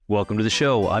Welcome to the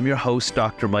show. I'm your host,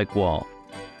 Dr. Mike WAHL.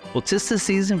 Well, 'tis the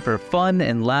season for fun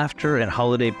and laughter and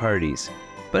holiday parties,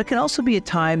 but it can also be a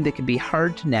time that can be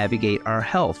hard to navigate our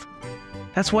health.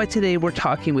 That's why today we're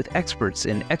talking with experts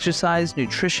in exercise,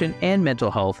 nutrition, and mental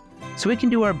health so we can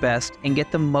do our best and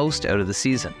get the most out of the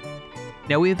season.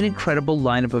 Now, we have an incredible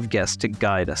lineup of guests to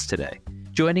guide us today.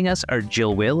 Joining us are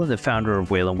Gill Whelan, the founder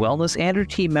of WAHL Wellness, and her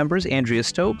team members, Andrea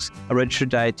Stokes, a registered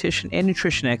dietitian and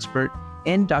nutrition expert,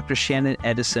 and Dr. Shannon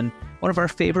Edison, one of our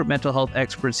favorite mental health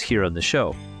experts here on the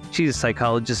show. She's a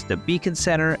psychologist at the Beacon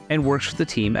Center and works with the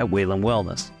team at WAHL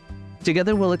Wellness.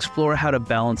 Together, we'll explore how to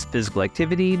balance physical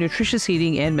activity, nutritious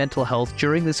eating, and mental health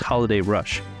during this holiday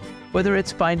rush. Whether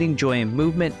it's finding joy in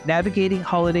movement, navigating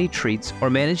holiday treats, or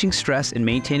managing stress and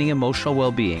maintaining emotional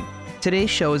well-being,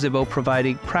 today's show is about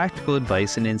providing practical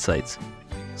advice and insights.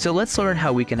 So let's learn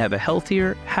how we can have a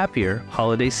healthier, happier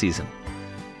holiday season.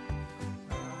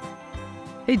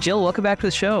 Hey, Jill, welcome back to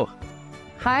the show.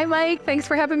 Hi, Mike. Thanks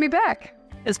for having me back.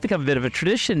 It's become a bit of a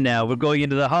tradition now. We're going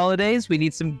into the holidays. We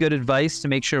need some good advice to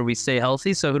make sure we stay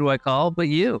healthy. So who do I call but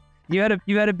you? You had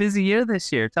a busy year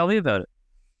this year. Tell me about it.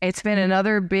 It's been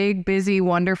another big, busy,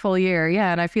 wonderful year.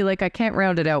 Yeah, and I feel like I can't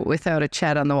round it out without a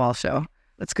chat on the WAHL Show.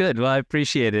 That's good. Well, I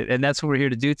appreciate it. And that's what we're here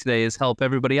to do today, is help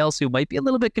everybody else who might be a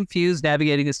little bit confused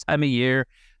navigating this time of year.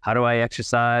 How do I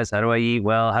exercise? How do I eat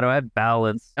well? How do I have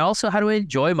balance? And also, how do I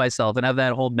enjoy myself and have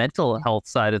that whole mental health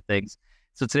side of things?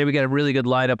 So today we got a really good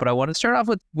lineup, but I want to start off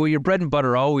with where your bread and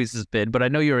butter always has been, but I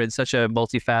know you're in such a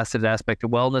multifaceted aspect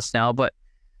of wellness now, but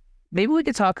maybe we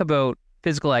could talk about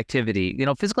physical activity. You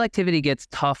know, physical activity gets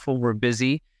tough when we're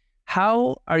busy.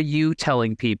 How are you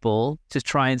telling people to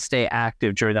try and stay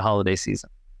active during the holiday season?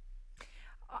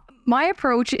 My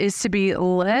approach is to be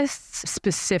less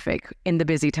specific in the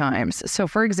busy times. So,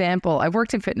 for example, I've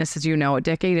worked in fitness, as you know, a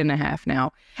decade and a half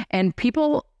now, and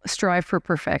people strive for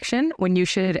perfection when you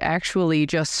should actually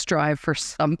just strive for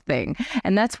something.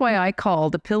 And that's why I call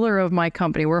the pillar of my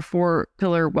company, we're a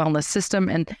 4-pillar wellness system,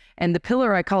 and the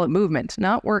pillar, I call it movement,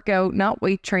 not workout, not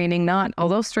weight training,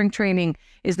 although strength training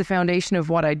is the foundation of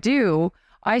what I do,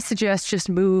 I suggest just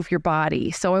move your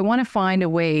body. So I want to find a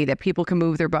way that people can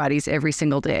move their bodies every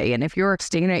single day. And if you're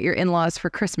staying at your in-laws for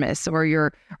Christmas, or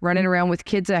you're running around with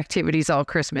kids' activities all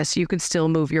Christmas, you can still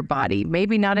move your body.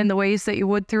 Maybe not in the ways that you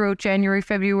would throughout January,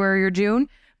 February, or June,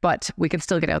 but we can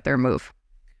still get out there and move.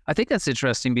 I think that's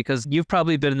interesting because you've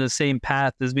probably been in the same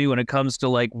path as me when it comes to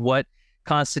like what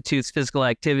constitutes physical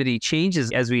activity changes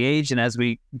as we age and as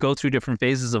we go through different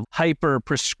phases of hyper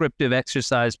prescriptive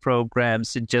exercise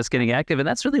programs to just getting active. And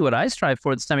that's really what I strive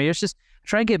for this time of year. It's just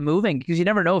try and get moving, because you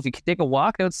never know if you can take a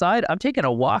walk outside. I'm taking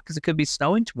a walk because it could be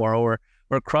snowing tomorrow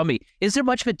or crummy. Is there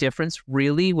much of a difference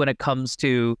really when it comes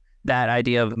to that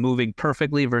idea of moving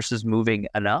perfectly versus moving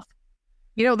enough?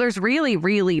 You know, there's really,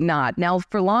 really not. Now,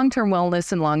 for long-term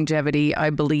wellness and longevity, I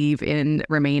believe in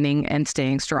remaining and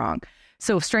staying strong.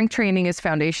 So strength training is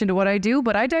foundation to what I do,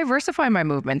 but I diversify my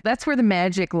movement. That's where the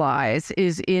magic lies,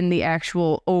 is in the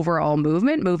actual overall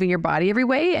movement, moving your body every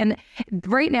way. And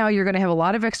right now you're going to have a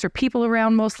lot of extra people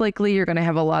around, most likely. You're going to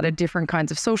have a lot of different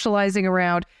kinds of socializing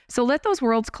around. So let those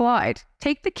worlds collide.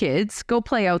 Take the kids, go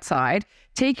play outside.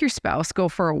 Take your spouse, go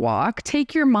for a walk.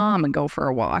 Take your mom and go for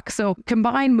a walk. So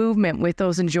combine movement with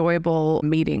those enjoyable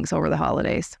meetings over the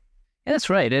holidays. Yeah,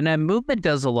 that's right. And movement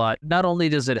does a lot. Not only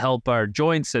does it help our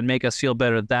joints and make us feel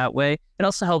better that way, it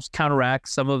also helps counteract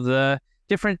some of the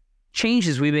different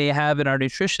changes we may have in our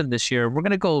nutrition this year. We're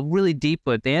going to go really deep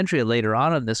with Andrea later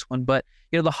on this one, but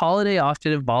the holiday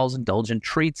often involves indulgent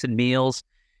treats and meals.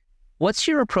 What's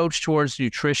your approach towards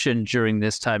nutrition during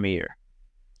this time of year?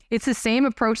 It's the same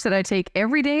approach that I take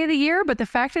every day of the year, but the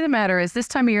fact of the matter is this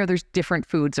time of year, there's different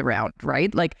foods around,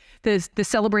 right? Like the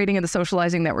celebrating and the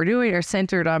socializing that we're doing are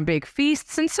centered on big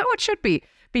feasts, and so it should be,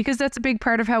 because that's a big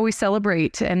part of how we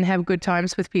celebrate and have good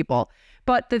times with people.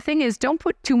 But the thing is, don't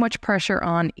put too much pressure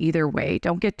on either way.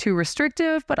 Don't get too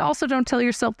restrictive, but also don't tell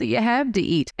yourself that you have to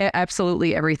eat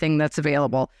absolutely everything that's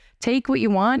available. Take what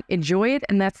you want, enjoy it,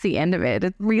 and that's the end of it.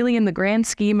 It really, in the grand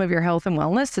scheme of your health and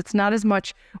wellness, it's not as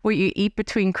much what you eat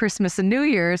between Christmas and New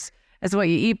Year's as what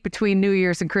you eat between New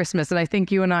Year's and Christmas. And I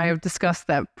think you and I have discussed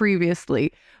that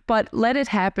previously. But let it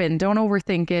happen. Don't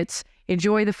overthink it.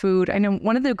 Enjoy the food. I know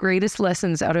one of the greatest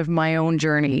lessons out of my own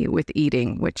journey with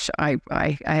eating, which I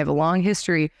have a long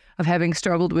history of having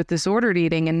struggled with disordered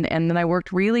eating, and then I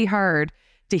worked really hard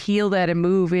to heal that and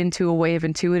move into a way of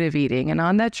intuitive eating. And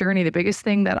on that journey, the biggest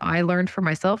thing that I learned for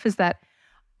myself is that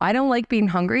I don't like being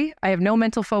hungry. I have no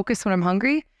mental focus when I'm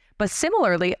hungry, But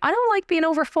similarly, I don't like being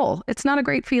over full. It's not a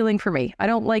great feeling for me. I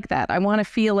don't like that. I want to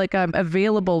feel like I'm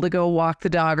available to go walk the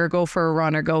dog or go for a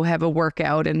run or go have a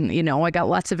workout. And, I got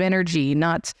lots of energy,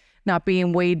 not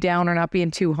being weighed down or not being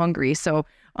too hungry. So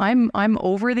I'm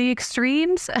over the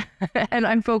extremes and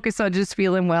I'm focused on just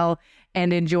feeling well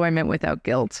and enjoyment without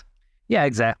guilt. Yeah,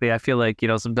 exactly. I feel like,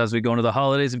 sometimes we go into the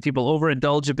holidays and people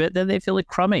overindulge a bit, then they feel like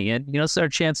crummy. And, it's our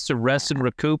chance to rest and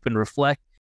recoup and reflect.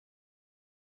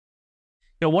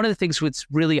 One of the things that's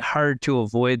really hard to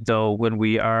avoid, though, when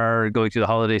we are going through the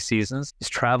holiday seasons is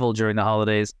travel during the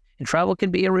holidays. And travel can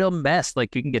be a real mess.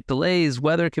 Like you can get delays,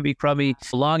 weather can be crummy,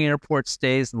 long airport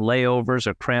stays and layovers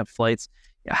or cramped flights.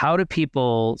 How do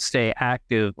people stay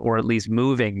active or at least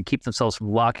moving and keep themselves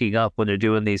from locking up when they're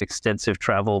doing these extensive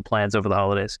travel plans over the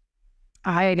holidays?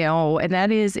 I know. And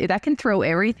that can throw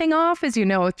everything off. As you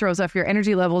know, it throws off your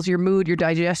energy levels, your mood, your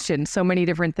digestion, so many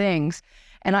different things.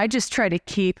 And I just try to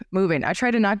keep moving. I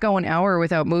try to not go an hour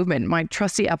without movement. My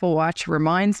trusty Apple Watch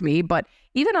reminds me, but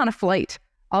even on a flight,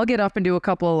 I'll get up and do a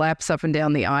couple of laps up and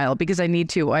down the aisle because I need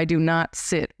to. I do not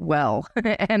sit well.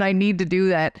 And I need to do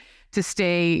that to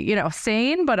stay,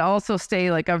 sane, but also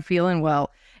stay like I'm feeling well.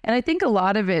 And I think a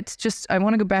lot of it I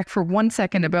want to go back for 1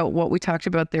 second about what we talked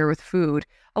about there with food.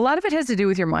 A lot of it has to do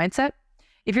with your mindset.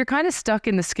 If you're kind of stuck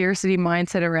in the scarcity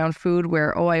mindset around food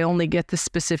where, I only get this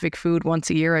specific food once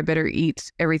a year, I better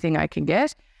eat everything I can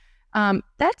get.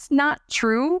 That's not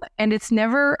true. And it's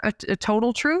never a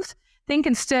total truth. Think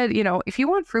instead, if you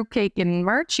want fruitcake in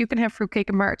March, you can have fruitcake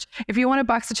in March. If you want a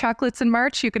box of chocolates in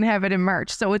March, you can have it in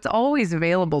March. So it's always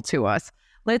available to us.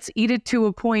 Let's eat it to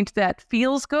a point that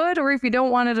feels good, or if you don't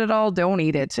want it at all, don't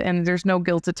eat it. And there's no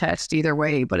guilt attached either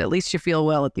way, but at least you feel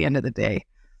well at the end of the day.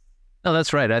 No,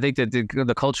 that's right. I think that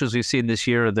the cultures we've seen this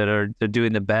year they're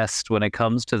doing the best when it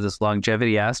comes to this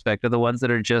longevity aspect are the ones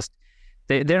that are just,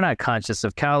 they're not conscious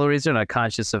of calories. They're not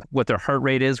conscious of what their heart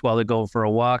rate is while they're going for a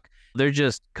walk. They're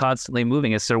just constantly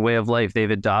moving. It's their way of life.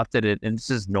 They've adopted it and it's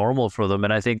just normal for them.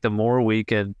 And I think the more we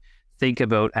can think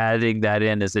about adding that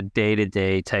in as a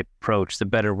day-to-day type approach, the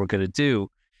better we're going to do.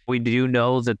 We do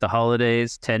know that the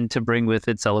holidays tend to bring with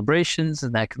it celebrations,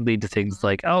 and that can lead to things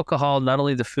like alcohol, not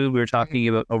only the food we were talking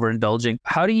about, overindulging.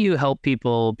 How do you help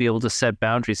people be able to set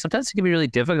boundaries? Sometimes it can be really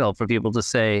difficult for people to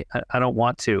say, I don't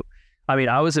want to. I mean,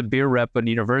 I was a beer rep in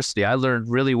university. I learned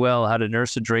really well how to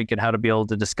nurse a drink and how to be able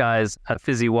to disguise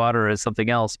fizzy water as something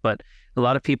else. But a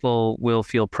lot of people will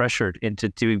feel pressured into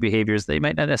doing behaviors they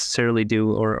might not necessarily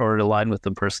do or align with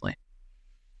them personally.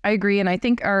 I agree. And I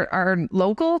think our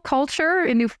local culture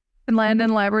in Newfoundland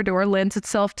and Labrador lends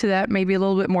itself to that maybe a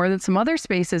little bit more than some other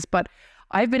spaces. But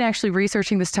I've been actually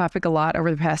researching this topic a lot over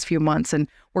the past few months, and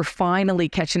we're finally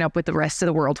catching up with the rest of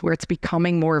the world where it's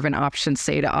becoming more of an option,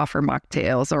 say, to offer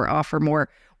mocktails or offer more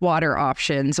water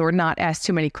options or not ask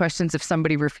too many questions if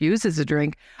somebody refuses a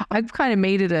drink. I've kind of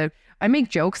made it I make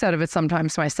jokes out of it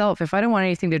sometimes myself. If I don't want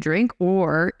anything to drink,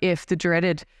 or if the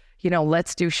dreaded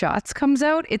let's do shots comes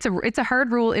out. It's a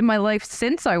hard rule in my life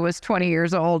since I was 20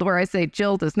 years old where I say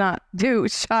Jill does not do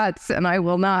shots, and I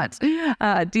will not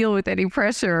deal with any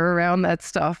pressure around that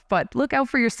stuff. But look out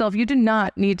for yourself. You do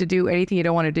not need to do anything you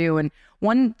don't want to do. And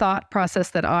one thought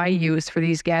process that I use for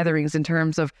these gatherings in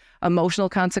terms of emotional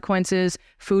consequences,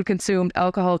 food consumed,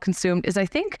 alcohol consumed, is I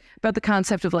think about the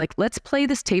concept of like, let's play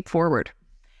this tape forward.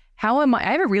 I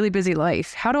have a really busy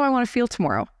life. How do I want to feel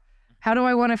tomorrow? How do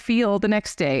I want to feel the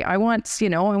next day? I want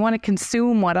to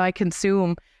consume what I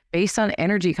consume based on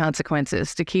energy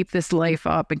consequences to keep this life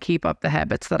up and keep up the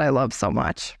habits that I love so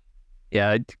much.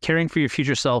 Yeah, caring for your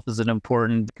future self is an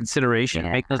important consideration.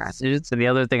 Yeah. Make those decisions. And the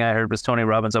other thing I heard was Tony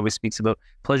Robbins always speaks about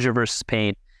pleasure versus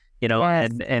pain.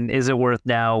 Yes. And is it worth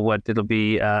now what it'll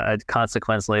be a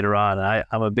consequence later on? And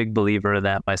I'm a big believer in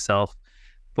that myself.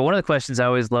 But one of the questions I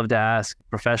always love to ask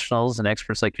professionals and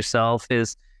experts like yourself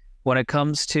is, when it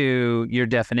comes to your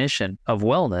definition of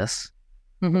wellness,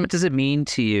 what does it mean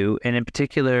to you? And in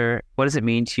particular, what does it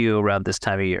mean to you around this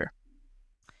time of year?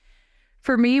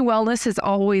 For me, wellness has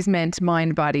always meant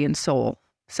mind, body, and soul.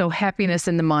 So happiness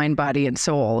in the mind, body, and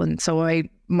soul. And so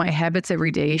my habits every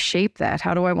day shape that.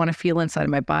 How do I want to feel inside of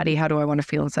my body? How do I want to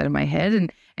feel inside of my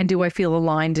head? And do I feel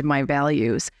aligned in my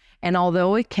values? And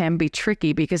although it can be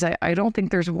tricky, because I don't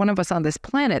think there's one of us on this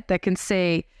planet that can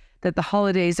say that the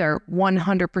holidays are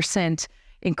 100%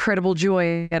 incredible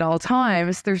joy at all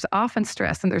times, there's often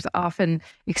stress and there's often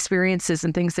experiences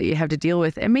and things that you have to deal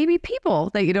with, and maybe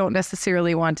people that you don't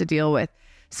necessarily want to deal with.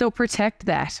 So protect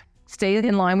that. Stay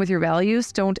in line with your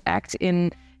values. Don't act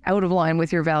out of line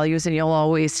with your values, and you'll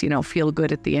always, feel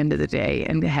good at the end of the day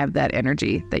and have that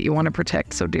energy that you want to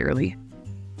protect so dearly.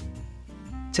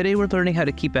 Today, we're learning how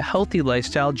to keep a healthy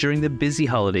lifestyle during the busy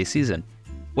holiday season.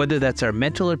 Whether that's our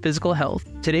mental or physical health,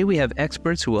 today we have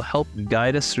experts who will help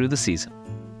guide us through the season.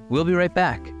 We'll be right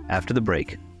back after the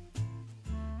break.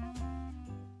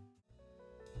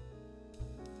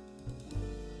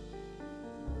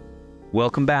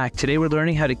 Welcome back. Today we're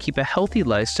learning how to keep a healthy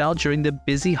lifestyle during the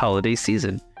busy holiday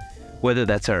season. Whether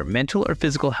that's our mental or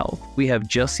physical health, we have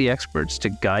just the experts to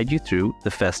guide you through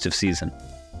the festive season.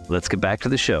 Let's get back to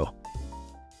the show.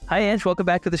 Hi, Ange. Welcome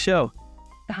back to the show.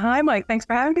 Hi, Mike. Thanks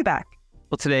for having me back.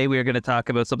 Well, today we are going to talk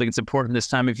about something that's important this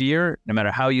time of year. No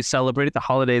matter how you celebrate it, the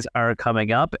holidays are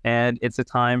coming up, and it's a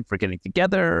time for getting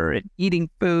together and eating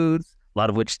foods, a lot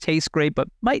of which taste great, but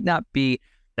might not be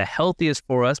the healthiest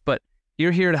for us. But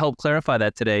you're here to help clarify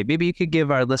that today. Maybe you could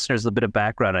give our listeners a bit of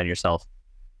background on yourself.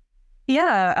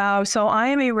 Yeah. So I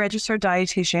am a registered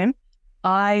dietitian.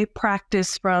 I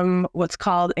practice from what's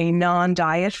called a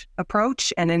non-diet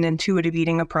approach and an intuitive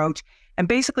eating approach. And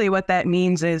basically what that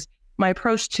means is my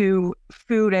approach to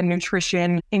food and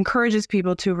nutrition encourages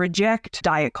people to reject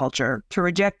diet culture, to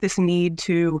reject this need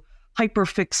to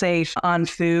hyperfixate on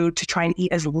food, to try and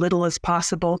eat as little as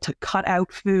possible, to cut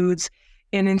out foods,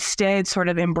 and instead sort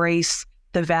of embrace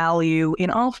the value in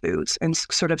all foods and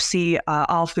sort of see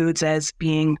all foods as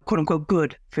being quote unquote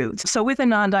good foods. So with a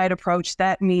non-diet approach,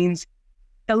 that means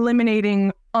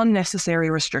eliminating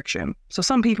unnecessary restriction. So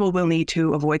some people will need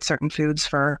to avoid certain foods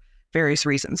for various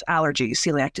reasons, allergies,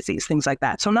 celiac disease, things like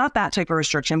that. So not that type of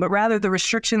restriction, but rather the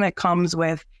restriction that comes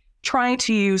with trying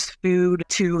to use food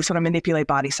to sort of manipulate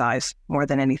body size more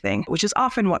than anything, which is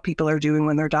often what people are doing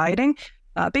when they're dieting.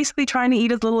 Basically trying to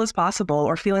eat as little as possible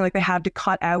or feeling like they have to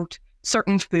cut out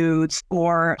certain foods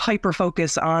or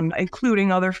hyper-focus on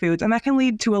including other foods. And that can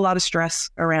lead to a lot of stress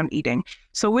around eating.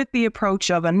 So with the approach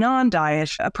of a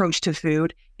non-diet approach to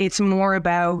food, it's more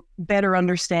about better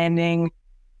understanding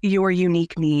your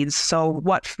unique needs. So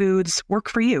what foods work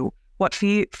for you? What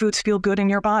foods feel good in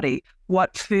your body?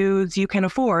 What foods you can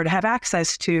afford, have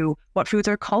access to? What foods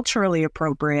are culturally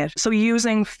appropriate? So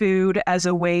using food as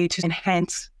a way to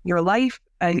enhance your life,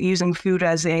 using food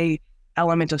as a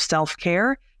element of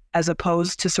self-care, as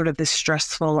opposed to sort of this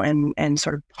stressful and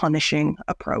sort of punishing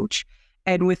approach.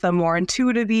 And with a more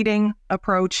intuitive eating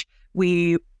approach,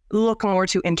 we look more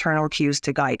to internal cues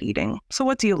to guide eating. So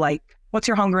what do you like? What's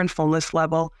your hunger and fullness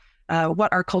level?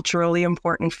 What are culturally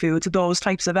important foods? Those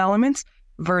types of elements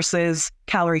versus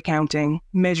calorie counting,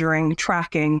 measuring,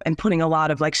 tracking, and putting a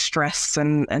lot of like stress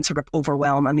and sort of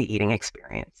overwhelm on the eating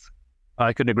experience.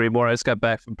 I couldn't agree more. I just got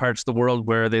back from parts of the world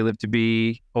where they live to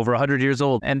be over 100 years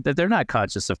old and that they're not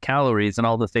conscious of calories and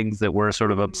all the things that we're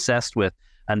sort of obsessed with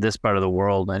on this part of the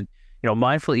world. And,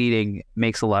 mindful eating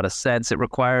makes a lot of sense. It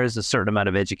requires a certain amount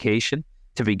of education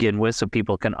to begin with so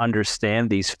people can understand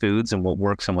these foods and what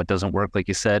works and what doesn't work, like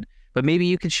you said. But maybe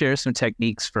you could share some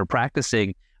techniques for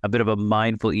practicing a bit of a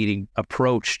mindful eating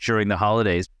approach during the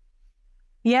holidays.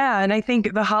 Yeah, and I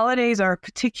think the holidays are a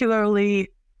particularly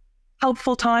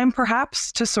helpful time,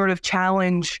 perhaps, to sort of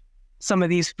challenge some of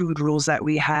these food rules that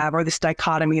we have or this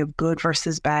dichotomy of good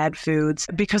versus bad foods,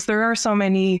 because there are so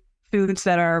many foods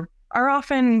that are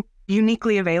often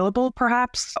uniquely available,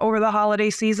 perhaps, over the holiday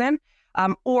season.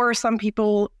 Or some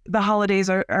people, the holidays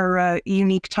are a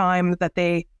unique time that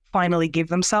they finally give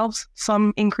themselves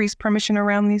some increased permission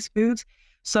around these foods.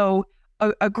 So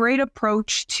a great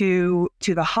approach to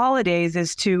the holidays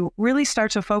is to really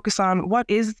start to focus on what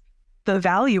is the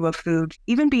value of food,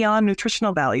 even beyond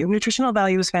nutritional value. Nutritional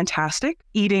value is fantastic.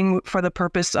 Eating for the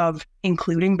purpose of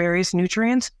including various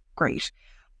nutrients, great.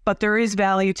 But there is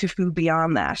value to food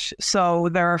beyond that. So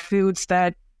there are foods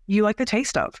that you like the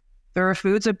taste of. There are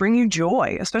foods that bring you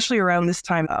joy, especially around this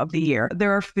time of the year.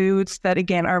 There are foods that,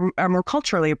 again, are more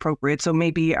culturally appropriate, so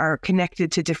maybe are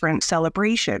connected to different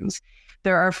celebrations.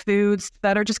 There are foods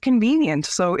that are just convenient.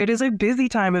 So it is a busy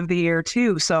time of the year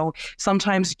too. So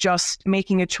sometimes just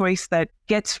making a choice that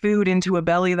gets food into a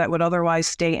belly that would otherwise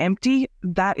stay empty,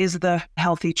 that is the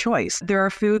healthy choice. There are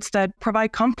foods that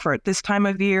provide comfort. This time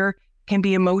of year can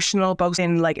be emotional, both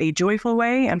in like a joyful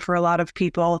way. And for a lot of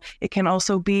people, it can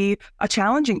also be a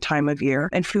challenging time of year.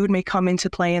 And food may come into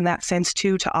play in that sense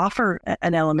too, to offer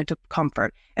an element of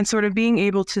comfort and sort of being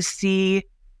able to see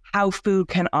how food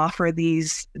can offer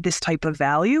this type of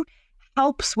value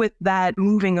helps with that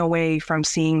moving away from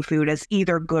seeing food as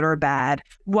either good or bad.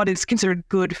 What is considered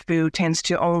good food tends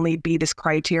to only be this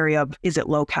criteria of, is it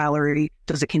low calorie?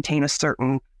 Does it contain a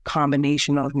certain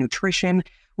combination of nutrition?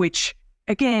 Which,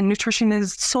 again, nutrition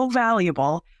is so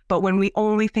valuable, but when we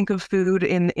only think of food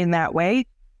in that way,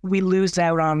 we lose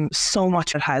out on so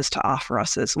much it has to offer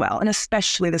us as well. And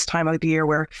especially this time of the year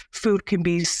where food can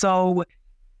be so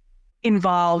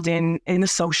involved in the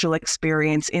social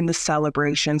experience, in the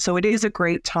celebration. So it is a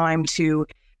great time to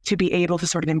to be able to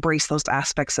sort of embrace those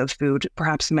aspects of food,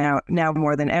 perhaps now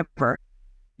more than ever.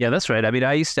 Yeah, that's right. I mean,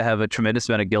 I used to have a tremendous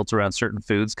amount of guilt around certain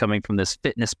foods coming from this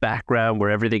fitness background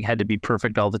where everything had to be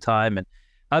perfect all the time. And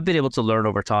I've been able to learn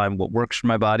over time what works for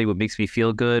my body, what makes me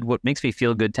feel good. What makes me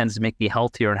feel good tends to make me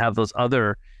healthier and have those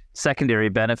other secondary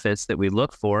benefits that we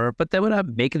look for. But then when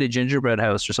I'm making a gingerbread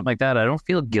house or something like that, I don't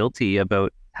feel guilty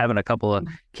about having a couple of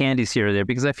candies here or there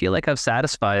because I feel like I've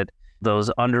satisfied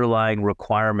those underlying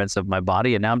requirements of my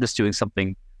body. And now I'm just doing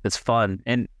something that's fun.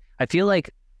 And I feel like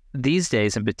these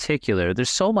days in particular, there's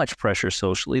so much pressure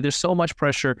socially. There's so much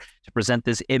pressure to present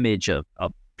this image of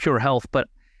pure health. But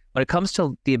when it comes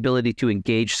to the ability to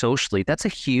engage socially, that's a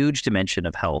huge dimension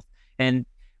of health. And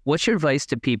what's your advice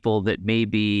to people that may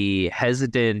be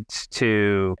hesitant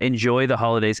to enjoy the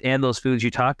holidays and those foods you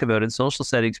talked about in social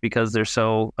settings because they're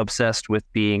so obsessed with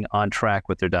being on track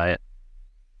with their diet?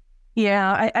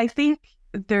 Yeah, I think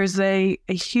there's a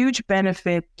huge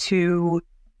benefit to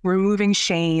removing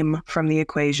shame from the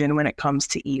equation when it comes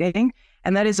to eating.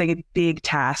 And that is a big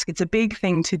task. It's a big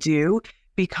thing to do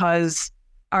because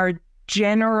our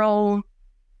general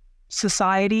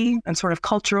society and sort of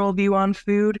cultural view on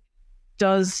food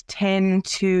does tend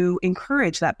to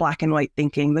encourage that black and white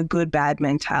thinking, the good bad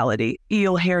mentality.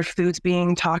 You'll hear foods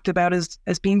being talked about as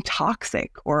being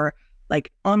toxic or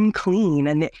like unclean,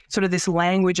 and sort of this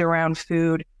language around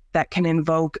food that can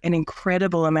invoke an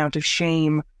incredible amount of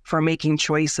shame for making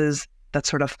choices that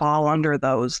sort of fall under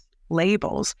those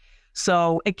labels.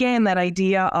 So again, that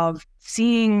idea of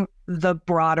seeing the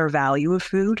broader value of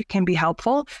food can be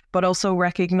helpful, but also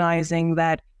recognizing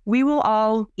that we will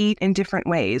all eat in different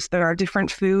ways. There are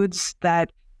different foods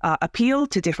that appeal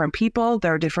to different people.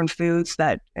 There are different foods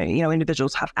that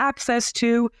individuals have access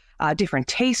to, different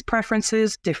taste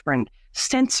preferences, different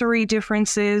sensory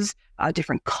differences,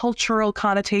 different cultural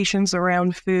connotations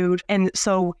around food. And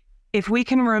so if we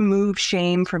can remove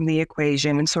shame from the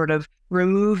equation and sort of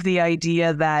remove the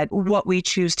idea that what we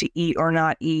choose to eat or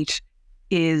not eat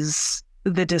is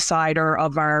the decider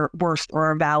of our worth or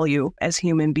our value as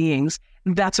human beings,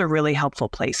 that's a really helpful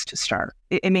place to start.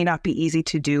 It may not be easy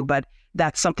to do, but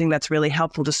that's something that's really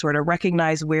helpful to sort of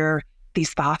recognize where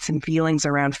these thoughts and feelings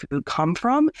around food come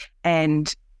from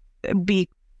and be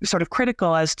sort of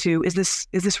critical as to, is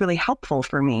this really helpful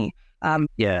for me?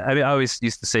 Yeah, I mean, I always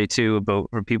used to say too about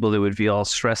for people that would be all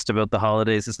stressed about the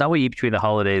holidays, it's not what you eat between the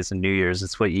holidays and New Year's,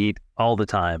 it's what you eat all the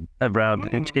time around.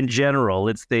 In general,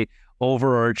 it's the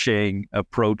overarching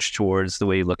approach towards the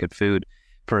way you look at food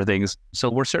for things.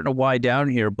 So we're starting to wind down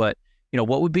here, but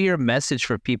what would be your message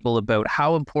for people about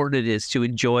how important it is to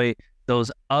enjoy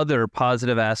those other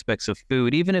positive aspects of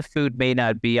food, even if food may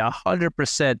not be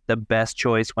 100% the best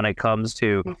choice when it comes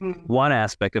to one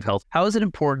aspect of health? How is it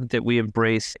important that we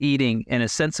embrace eating in a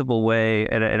sensible way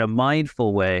and in a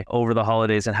mindful way over the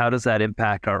holidays, and how does that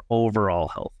impact our overall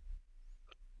health?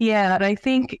 Yeah, and I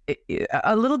think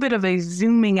a little bit of a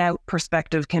zooming out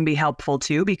perspective can be helpful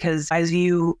too, because as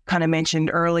you kind of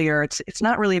mentioned earlier, it's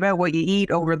not really about what you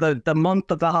eat over the month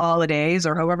of the holidays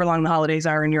or however long the holidays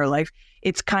are in your life.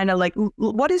 It's kind of like,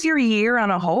 what is your year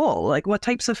on a whole? Like, what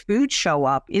types of food show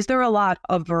up? Is there a lot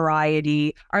of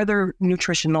variety? Are there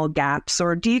nutritional gaps?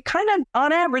 Or do you kind of,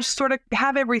 on average, sort of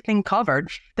have everything covered?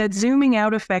 That zooming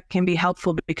out effect can be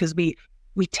helpful because we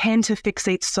tend to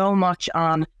fixate so much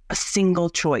on a single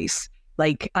choice.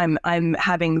 Like, I'm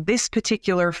having this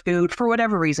particular food for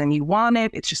whatever reason. You want it.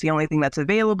 It's just the only thing that's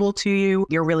available to you.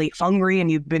 You're really hungry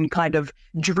and you've been kind of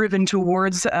driven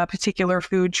towards a particular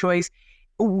food choice.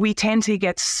 We tend to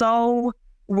get so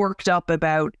worked up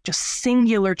about just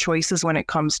singular choices when it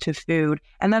comes to food.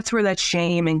 And that's where that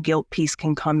shame and guilt piece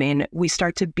can come in. We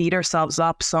start to beat ourselves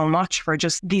up so much for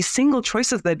just these single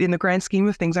choices that in the grand scheme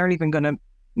of things aren't even going to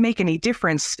make any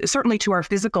difference, certainly to our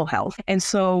physical health. And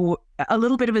so a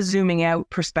little bit of a zooming out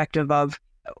perspective of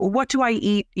what do I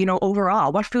eat,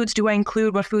 overall? What foods do I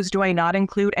include? What foods do I not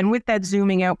include? And with that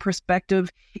zooming out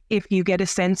perspective, if you get a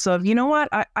sense of, what,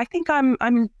 I think I'm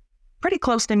pretty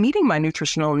close to meeting my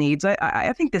nutritional needs.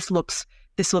 I think this looks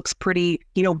pretty,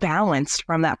 balanced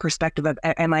from that perspective of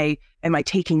am I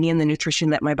taking in the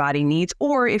nutrition that my body needs?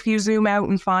 Or if you zoom out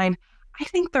and find, I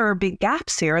think there are big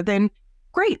gaps here, then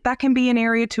great, that can be an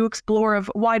area to explore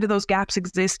of why do those gaps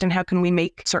exist and how can we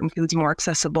make certain foods more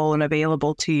accessible and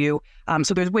available to you.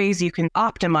 So there's ways you can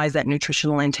optimize that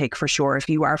nutritional intake for sure if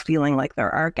you are feeling like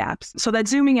there are gaps. So that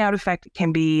zooming out effect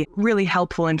can be really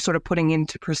helpful in sort of putting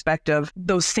into perspective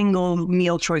those single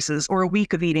meal choices, or a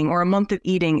week of eating or a month of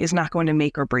eating is not going to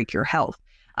make or break your health.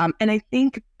 And I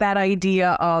think that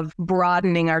idea of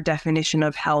broadening our definition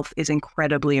of health is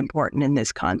incredibly important in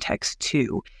this context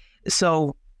too.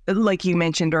 So like you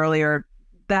mentioned earlier,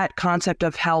 that concept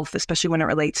of health, especially when it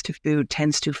relates to food,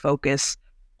 tends to focus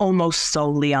almost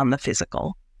solely on the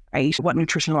physical, right? What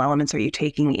nutritional elements are you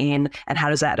taking in, and how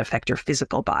does that affect your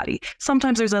physical body?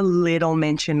 Sometimes there's a little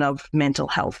mention of mental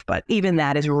health, but even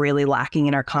that is really lacking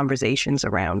in our conversations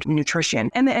around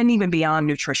nutrition and even beyond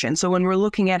nutrition. So when we're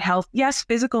looking at health, yes,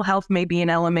 physical health may be an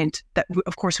element that,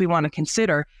 of course, we want to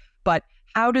consider, but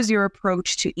how does your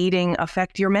approach to eating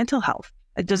affect your mental health?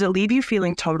 Does it leave you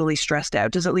feeling totally stressed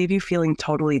out? Does it leave you feeling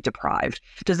totally deprived?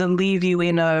 Does it leave you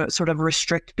in a sort of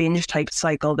restrict binge type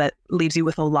cycle that leaves you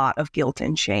with a lot of guilt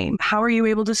and shame? How are you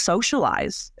able to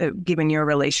socialize given your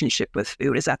relationship with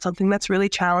food? Is that something that's really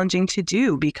challenging to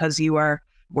do because you are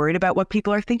worried about what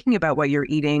people are thinking about what you're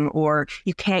eating, or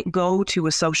you can't go to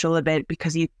a social event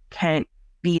because you can't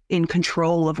be in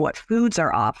control of what foods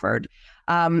are offered?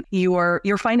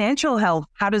 Your financial health,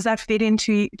 how does that fit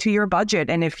into your budget?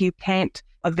 And if you can't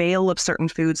avail of certain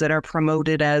foods that are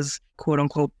promoted as quote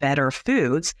unquote better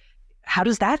foods, how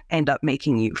does that end up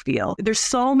making you feel? There's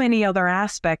so many other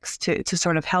aspects to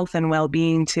sort of health and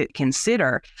well-being to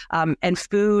consider. And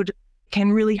food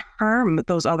can really harm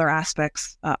those other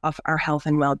aspects of our health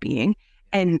and well-being.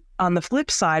 And on the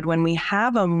flip side, when we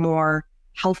have a more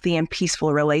healthy and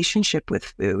peaceful relationship with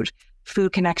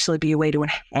food can actually be a way to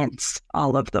enhance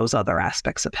all of those other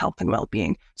aspects of health and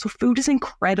well-being. So food is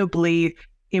incredibly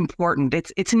important.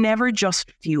 It's never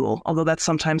just fuel, although that's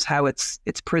sometimes how it's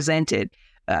presented.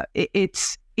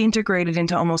 It's integrated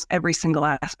into almost every single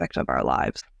aspect of our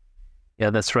lives.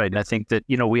 Yeah, that's right. And I think that,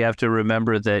 we have to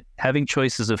remember that having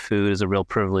choices of food is a real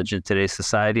privilege in today's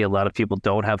society. A lot of people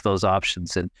don't have those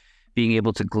options, and being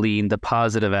able to glean the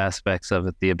positive aspects of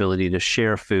it, the ability to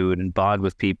share food and bond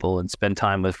with people and spend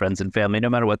time with friends and family, no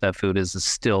matter what that food is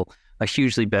still a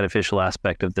hugely beneficial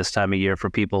aspect of this time of year for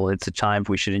people. It's a time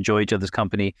we should enjoy each other's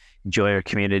company, enjoy our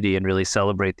community, and really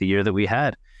celebrate the year that we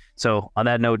had. So on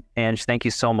that note, Ange, thank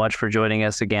you so much for joining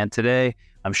us again today.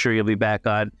 I'm sure you'll be back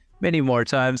on many more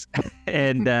times.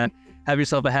 And have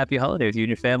yourself a happy holiday with you and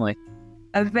your family.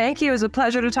 Thank you. It was a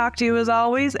pleasure to talk to you as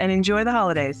always, and enjoy the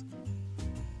holidays.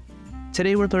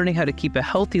 Today, we're learning how to keep a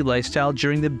healthy lifestyle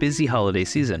during the busy holiday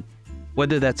season.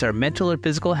 Whether that's our mental or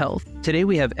physical health, today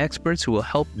we have experts who will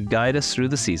help guide us through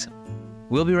the season.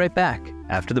 We'll be right back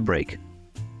after the break.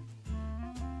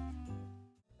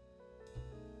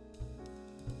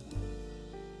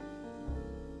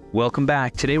 Welcome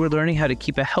back. Today, we're learning how to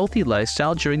keep a healthy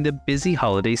lifestyle during the busy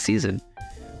holiday season.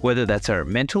 Whether that's our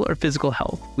mental or physical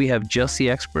health, we have just the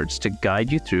experts to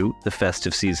guide you through the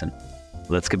festive season.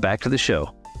 Let's get back to the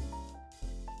show.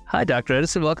 Hi, Dr.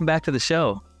 Edison. Welcome back to the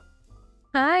show.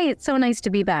 Hi, it's so nice to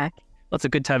be back. Well, it's a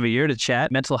good time of year to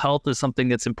chat. Mental health is something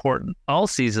that's important all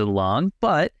season long,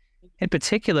 but in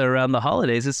particular around the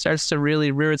holidays, it starts to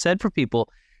really rear its head for people.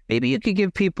 Maybe you could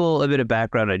give people a bit of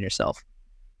background on yourself.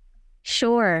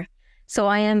 Sure. So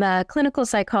I am a clinical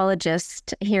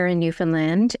psychologist here in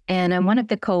Newfoundland, and I'm one of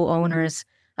the co-owners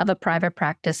of a private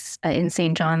practice in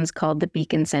St. John's called the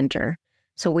Beacon Center.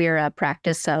 So we're a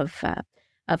practice of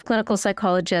clinical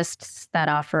psychologists that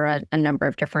offer a number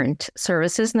of different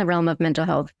services in the realm of mental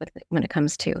health when it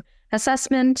comes to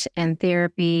assessment and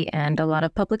therapy and a lot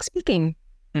of public speaking.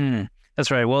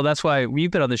 That's right. Well, that's why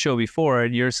you've been on the show before,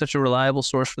 and you're such a reliable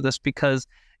source for this because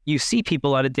you see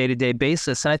people on a day-to-day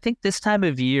basis. And I think this time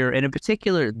of year, and in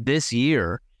particular this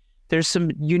year, there's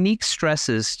some unique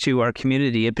stresses to our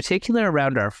community, in particular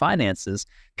around our finances.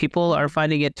 People are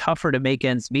finding it tougher to make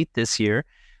ends meet this year.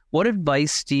 What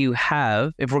advice do you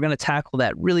have if we're going to tackle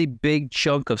that really big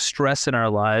chunk of stress in our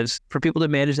lives for people to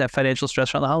manage that financial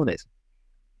stress around the holidays?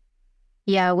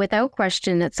 Yeah, without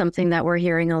question, it's something that we're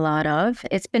hearing a lot of.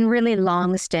 It's been really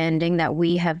long-standing that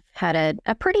we have had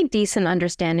a pretty decent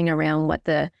understanding around what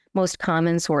the most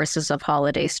common sources of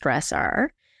holiday stress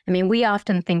are. I mean, we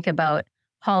often think about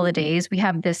holidays. We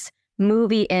have this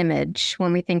movie image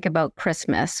when we think about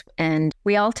Christmas, and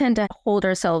we all tend to hold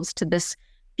ourselves to this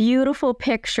beautiful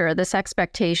picture, this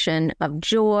expectation of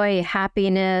joy,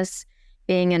 happiness,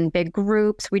 being in big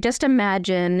groups. We just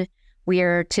imagine we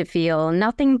are to feel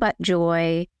nothing but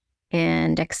joy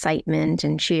and excitement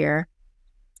and cheer.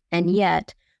 And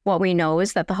yet, what we know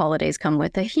is that the holidays come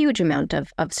with a huge amount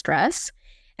of stress.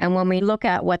 And when we look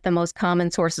at what the most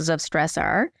common sources of stress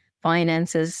are,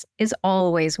 finances is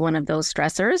always one of those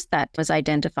stressors that was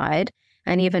identified,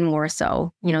 and even more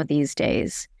so, these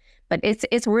days. But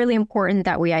it's really important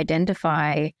that we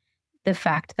identify the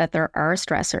fact that there are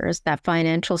stressors, that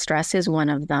financial stress is one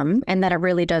of them, and that it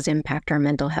really does impact our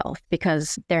mental health,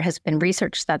 because there has been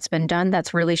research that's been done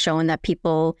that's really shown that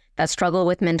people that struggle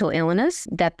with mental illness,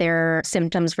 that their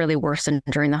symptoms really worsen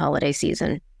during the holiday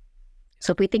season.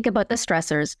 So if we think about the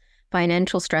stressors,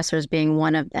 financial stressors being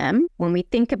one of them. When we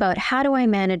think about how do I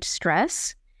manage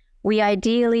stress, we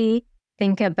ideally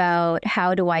think about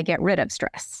how do I get rid of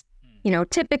stress.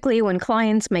 Typically when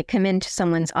clients might come into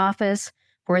someone's office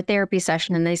for a therapy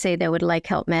session and they say they would like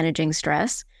help managing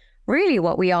stress, really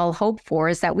what we all hope for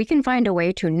is that we can find a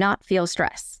way to not feel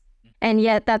stress. And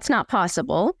yet that's not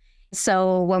possible.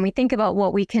 So when we think about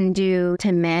what we can do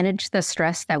to manage the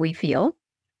stress that we feel,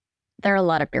 there are a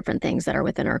lot of different things that are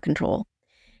within our control.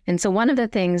 And so one of the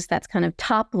things that's kind of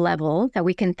top level that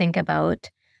we can think about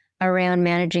around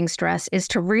managing stress is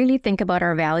to really think about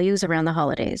our values around the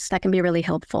holidays. That can be really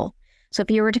helpful. So if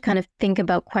you were to kind of think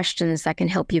about questions that can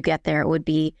help you get there, it would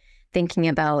be thinking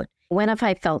about, when have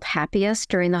I felt happiest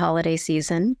during the holiday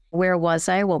season? Where was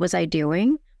I? What was I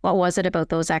doing? What was it about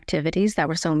those activities that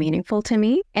were so meaningful to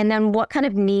me? And then what kind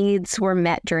of needs were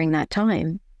met during that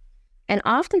time? And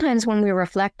oftentimes when we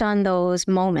reflect on those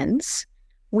moments,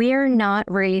 we're not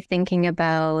really thinking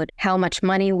about how much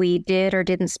money we did or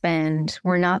didn't spend.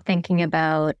 We're not thinking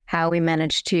about how we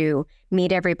managed to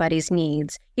meet everybody's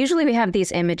needs. Usually we have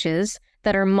these images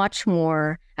that are much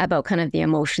more about kind of the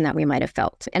emotion that we might have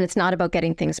felt. And it's not about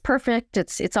getting things perfect.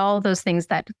 It's all of those things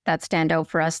that stand out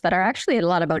for us that are actually a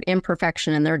lot about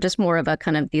imperfection. And they're just more of a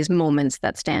kind of these moments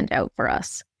that stand out for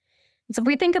us. And so if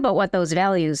we think about what those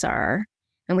values are,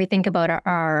 and we think about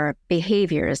our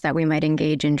behaviors that we might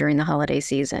engage in during the holiday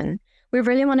season, we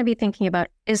really want to be thinking about,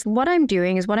 is what I'm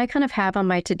doing, is what I kind of have on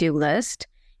my to-do list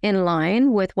in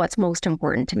line with what's most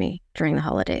important to me during the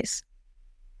holidays?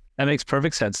 That makes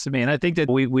perfect sense to me. And I think that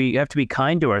we have to be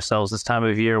kind to ourselves this time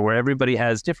of year where everybody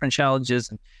has different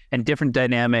challenges and different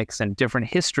dynamics and different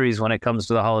histories when it comes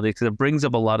to the holidays, because it brings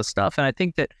up a lot of stuff. And I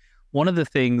think that one of the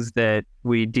things that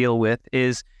we deal with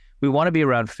is we want to be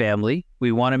around family.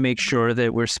 We want to make sure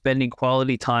that we're spending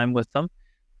quality time with them.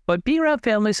 But being around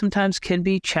family sometimes can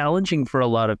be challenging for a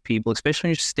lot of people, especially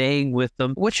when you're staying with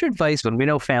them. What's your advice when we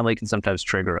know family can sometimes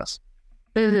trigger us?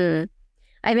 Mm-hmm.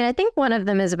 I think one of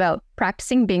them is about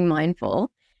practicing being mindful.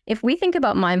 If we think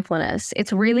about mindfulness,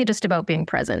 it's really just about being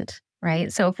present,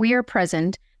 right? So if we are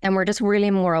present, then we're just really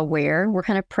more aware. We're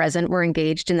kind of present. We're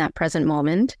engaged in that present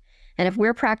moment. And if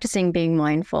we're practicing being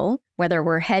mindful, whether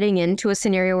we're heading into a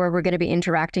scenario where we're going to be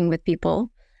interacting with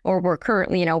people, or we're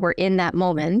currently, we're in that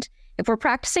moment, if we're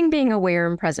practicing being aware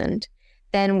and present,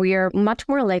 then we are much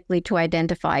more likely to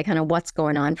identify kind of what's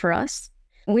going on for us.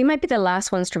 We might be the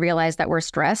last ones to realize that we're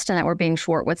stressed and that we're being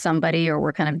short with somebody, or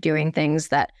we're kind of doing things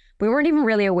that we weren't even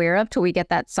really aware of till we get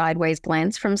that sideways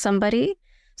glance from somebody.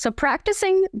 So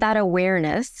practicing that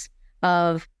awareness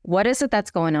of what is it that's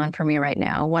going on for me right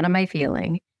now? What am I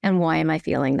feeling? And why am I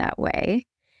feeling that way?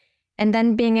 And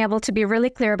then being able to be really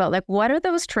clear about what are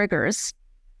those triggers?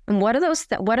 And what are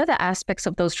the aspects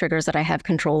of those triggers that I have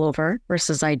control over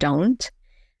versus I don't?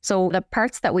 So the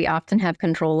parts that we often have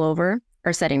control over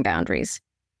are setting boundaries.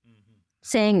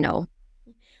 Saying no.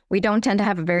 We don't tend to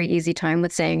have a very easy time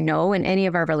with saying no in any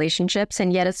of our relationships.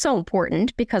 And yet it's so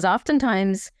important because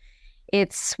oftentimes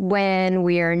it's when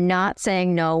we are not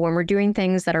saying no, when we're doing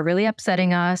things that are really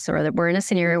upsetting us, or that we're in a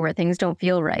scenario where things don't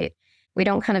feel right. We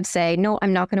don't kind of say, no,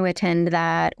 I'm not going to attend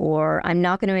that, or I'm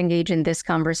not going to engage in this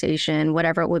conversation,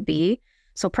 whatever it would be.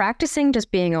 So practicing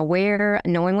just being aware,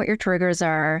 knowing what your triggers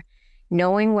are,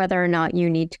 knowing whether or not you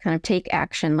need to kind of take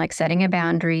action, like setting a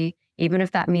boundary, even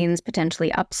if that means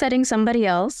potentially upsetting somebody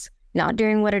else, not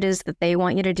doing what it is that they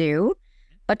want you to do,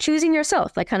 but choosing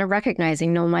yourself, kind of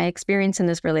recognizing, no, my experience in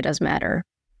this really does matter.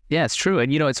 Yeah, it's true.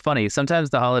 And it's funny. Sometimes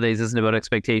the holidays isn't about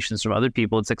expectations from other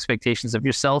people. It's expectations of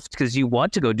yourself because you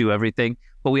want to go do everything.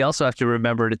 But we also have to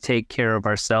remember to take care of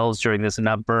ourselves during this and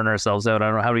not burn ourselves out. I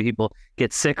don't know how many people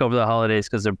get sick over the holidays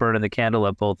because they're burning the candle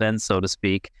at both ends, so to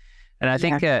speak. And I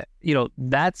think,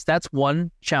 that's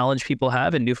one challenge people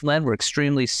have in Newfoundland. We're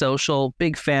extremely social,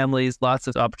 big families, lots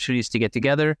of opportunities to get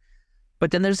together.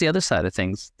 But then there's the other side of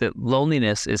things, that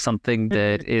loneliness is something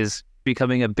that is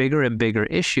becoming a bigger and bigger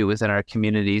issue within our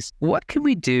communities. What can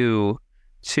we do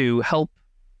to help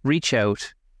reach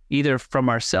out either from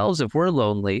ourselves if we're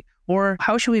lonely, or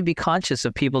how should we be conscious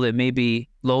of people that may be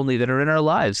lonely that are in our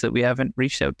lives that we haven't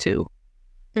reached out to?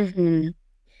 Mm-hmm.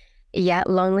 Yeah,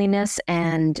 loneliness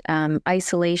and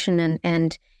isolation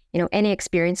and any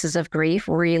experiences of grief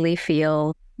really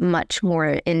feel much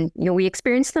more we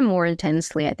experience them more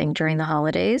intensely, I think, during the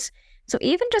holidays. So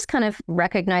even just kind of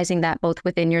recognizing that both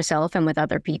within yourself and with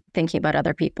other people, thinking about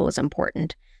other people is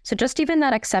important. So just even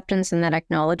that acceptance and that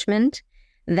acknowledgement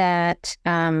that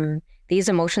these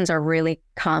emotions are really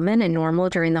common and normal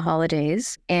during the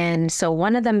holidays. And so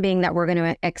one of them being that we're going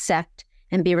to accept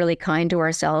and be really kind to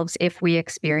ourselves if we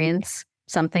experience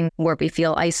something where we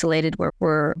feel isolated, where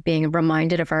we're being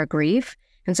reminded of our grief,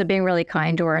 And so being really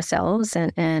kind to ourselves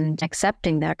and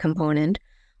accepting that component,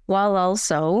 while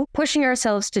also pushing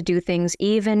ourselves to do things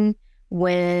even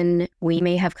when we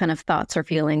may have kind of thoughts or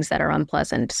feelings that are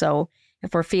unpleasant. So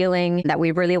if we're feeling that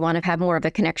we really want to have more of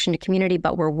a connection to community,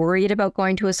 but we're worried about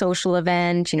going to a social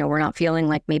event, we're not feeling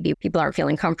like maybe people aren't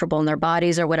feeling comfortable in their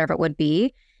bodies or whatever it would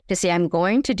be, to say, I'm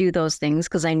going to do those things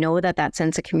because I know that that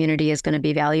sense of community is going to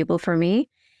be valuable for me.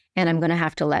 And I'm going to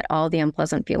have to let all the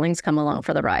unpleasant feelings come along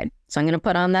for the ride. So I'm going to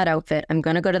put on that outfit. I'm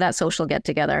going to go to that social get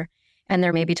together. And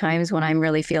there may be times when I'm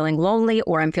really feeling lonely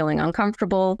or I'm feeling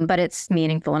uncomfortable, but it's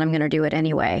meaningful and I'm going to do it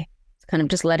anyway. It's kind of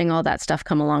just letting all that stuff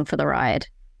come along for the ride.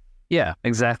 Yeah,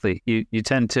 exactly. You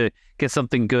tend to get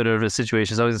something good out of a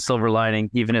situation. There's always a silver lining,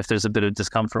 even if there's a bit of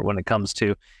discomfort when it comes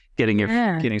to getting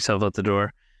yourself out the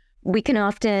door. We can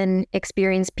often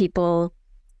experience people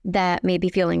that may be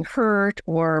feeling hurt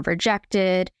or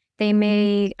rejected. They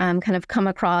may kind of come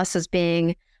across as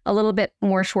being a little bit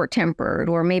more short-tempered,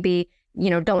 or maybe,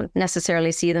 don't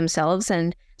necessarily see themselves.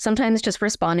 And sometimes just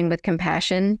responding with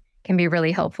compassion can be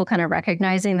really helpful, kind of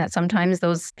recognizing that sometimes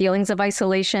those feelings of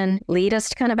isolation lead us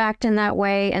to kind of act in that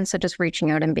way. And so just reaching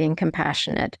out and being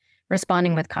compassionate,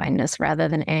 responding with kindness rather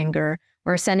than anger,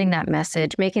 or sending that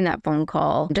message, making that phone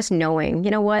call, just knowing,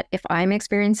 what, if I'm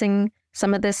experiencing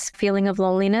some of this feeling of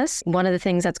loneliness, one of the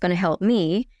things that's going to help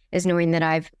me is knowing that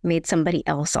I've made somebody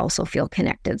else also feel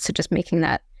connected. So just making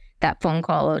that phone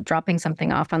call, or dropping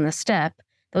something off on the step,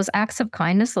 those acts of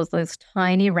kindness, those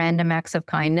tiny random acts of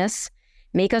kindness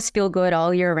make us feel good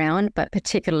all year round, but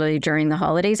particularly during the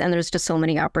holidays. And there's just so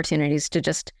many opportunities to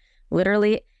just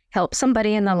literally help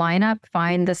somebody in the lineup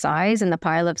find the size in the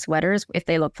pile of sweaters if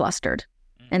they look flustered.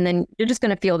 And then you're just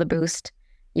going to feel the boost.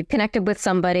 You've connected with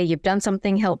somebody, you've done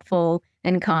something helpful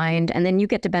and kind, and then you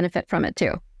get to benefit from it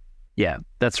too. Yeah,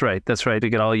 that's right. We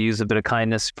could all use a bit of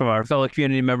kindness from our fellow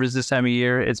community members this time of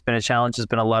year. It's been a challenge. There's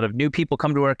been a lot of new people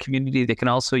come to our community that can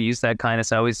also use that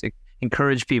kindness. I always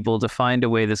encourage people to find a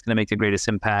way that's going to make the greatest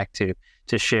impact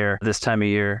to share this time of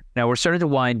year. Now, we're starting to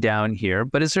wind down here,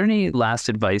 but is there any last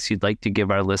advice you'd like to give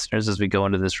our listeners as we go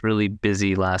into this really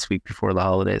busy last week before the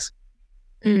holidays?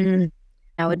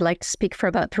 I would like to speak for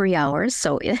about 3 hours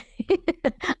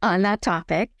on that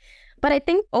topic. But I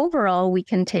think overall, we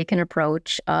can take an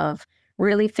approach of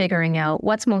really figuring out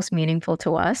what's most meaningful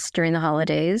to us during the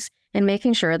holidays and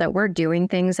making sure that we're doing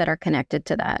things that are connected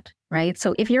to that, right?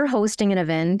 So if you're hosting an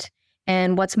event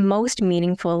and what's most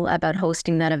meaningful about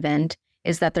hosting that event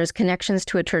is that there's connections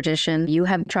to a tradition you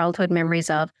have childhood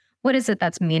memories of, what is it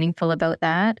that's meaningful about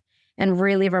that? And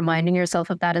really reminding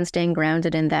yourself of that and staying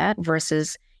grounded in that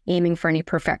versus aiming for any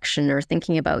perfection or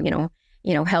thinking about,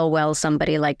 how well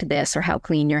somebody liked this or how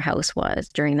clean your house was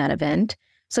during that event.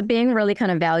 So being really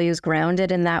kind of values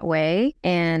grounded in that way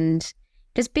and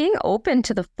just being open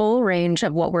to the full range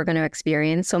of what we're going to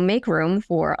experience. So make room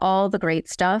for all the great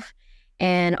stuff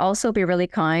and also be really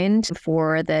kind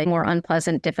for the more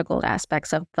unpleasant, difficult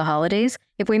aspects of the holidays.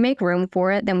 If we make room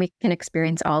for it, then we can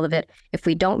experience all of it. If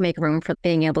we don't make room for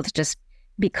being able to just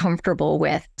be comfortable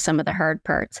with some of the hard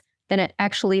parts, then it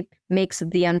actually makes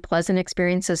the unpleasant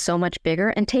experiences so much bigger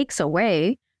and takes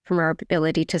away from our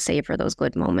ability to savor those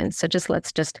good moments. So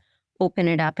let's open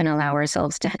it up and allow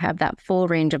ourselves to have that full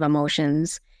range of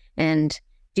emotions and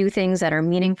do things that are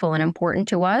meaningful and important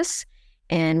to us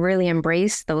and really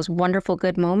embrace those wonderful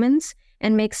good moments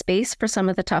and make space for some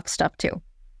of the tough stuff too.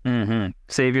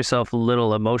 Save yourself a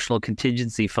little emotional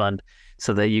contingency fund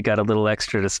so that you got a little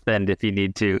extra to spend if you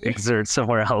need to exert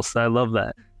somewhere else. I love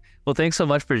that. Well, thanks so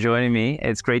much for joining me.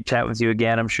 It's great chatting with you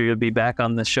again. I'm sure you'll be back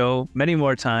on the show many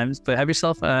more times, but have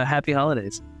yourself a happy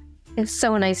holidays. It's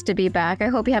so nice to be back. I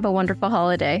hope you have a wonderful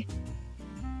holiday.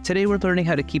 Today, we're learning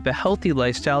how to keep a healthy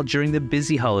lifestyle during the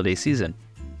busy holiday season.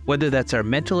 Whether that's our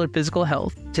mental or physical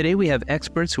health, today we have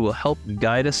experts who will help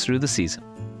guide us through the season.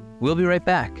 We'll be right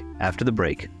back after the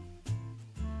break.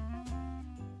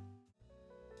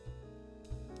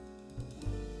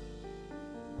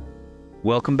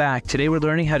 Welcome back. Today we're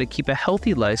learning how to keep a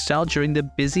healthy lifestyle during the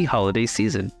busy holiday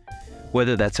season.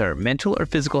 Whether that's our mental or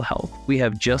physical health, we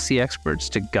have just the experts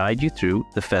to guide you through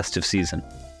the festive season.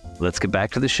 Let's get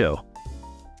back to the show.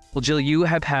 Well, Gill, you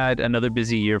have had another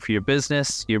busy year for your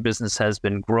business. Your business has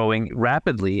been growing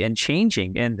rapidly and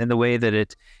changing in the way that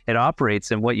it operates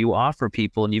and what you offer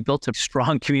people. And you've built a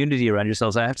strong community around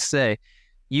yourselves. I have to say,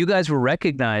 you guys were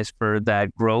recognized for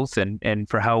that growth and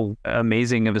for how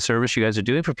amazing of a service you guys are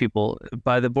doing for people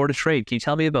by the Board of Trade. Can you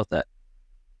tell me about that?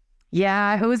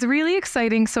 Yeah, it was really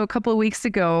exciting. So a couple of weeks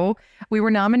ago, we were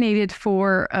nominated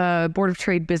for a Board of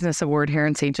Trade Business Award here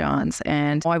in St. John's.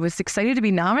 And I was excited to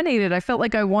be nominated. I felt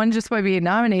like I won just by being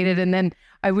nominated. And then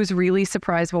I was really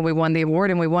surprised when we won the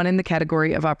award, and we won in the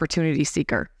category of Opportunity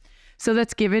Seeker. So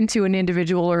that's given to an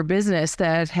individual or business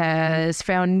that has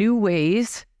found new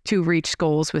ways to reach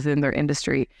goals within their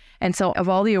industry. And so of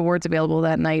all the awards available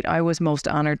that night, I was most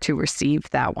honored to receive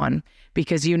that one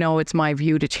because, it's my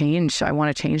view to change. I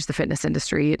want to change the fitness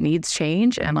industry. It needs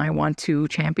change, and I want to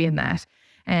champion that.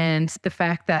 And the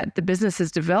fact that the business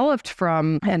has developed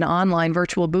from an online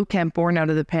virtual boot camp born out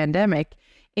of the pandemic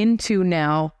into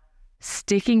now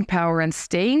sticking power and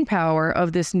staying power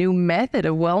of this new method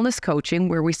of wellness coaching,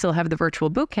 where we still have the virtual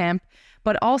boot camp,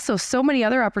 but also so many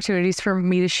other opportunities for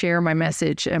me to share my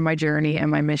message and my journey and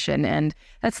my mission. And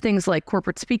that's things like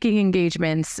corporate speaking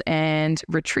engagements and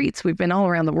retreats. We've been all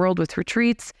around the world with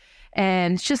retreats,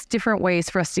 and it's just different ways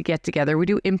for us to get together. We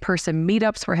do in-person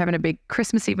meetups. We're having a big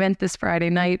Christmas event this Friday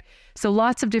night. So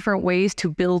lots of different ways to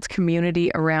build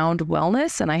community around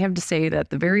wellness. And I have to say that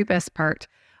the very best part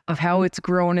of how it's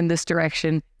grown in this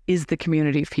direction is the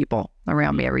community of people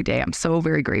around me every day. I'm so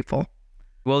very grateful.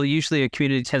 Well, usually a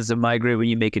community tends to migrate when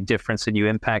you make a difference and you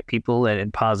impact people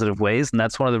in positive ways. And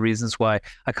that's one of the reasons why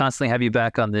I constantly have you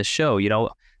back on this show.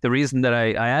 The reason that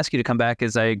I ask you to come back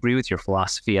is I agree with your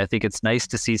philosophy. I think it's nice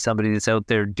to see somebody that's out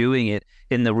there doing it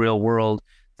in the real world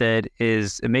that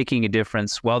is making a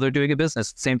difference while they're doing a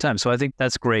business at the same time. So I think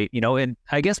that's great, and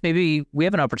I guess maybe we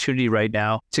have an opportunity right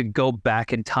now to go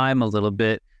back in time a little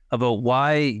bit about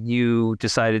why you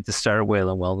decided to start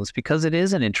WAHL Wellness, because it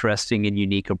is an interesting and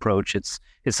unique approach. It's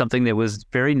something that was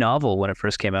very novel when it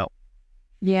first came out.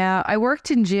 Yeah, I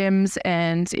worked in gyms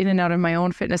and in and out of my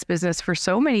own fitness business for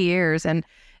so many years. And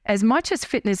as much as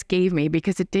fitness gave me,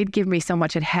 because it did give me so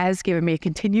much, it has given me, it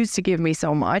continues to give me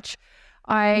so much,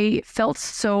 I felt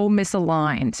so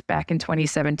misaligned back in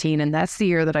 2017. And that's the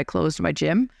year that I closed my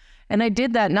gym. And I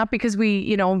did that not because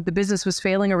the business was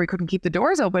failing or we couldn't keep the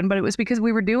doors open, but it was because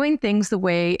we were doing things the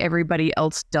way everybody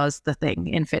else does the thing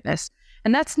in fitness.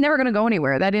 And that's never going to go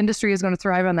anywhere. That industry is going to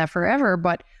thrive on that forever.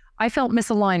 But I felt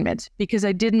misalignment because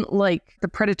I didn't like the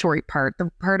predatory part, the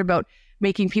part about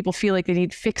making people feel like they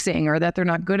need fixing or that they're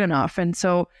not good enough. And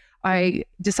so I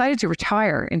decided to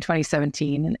retire in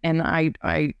 2017. And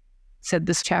I said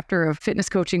this chapter of fitness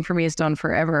coaching for me is done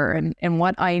forever. And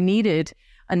what I needed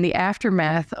in the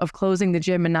aftermath of closing the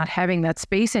gym and not having that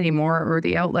space anymore, or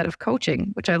the outlet of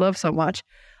coaching, which I love so much,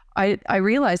 I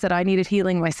realized that I needed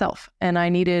healing myself, and I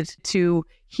needed to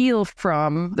heal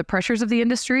from the pressures of the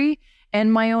industry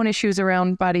and my own issues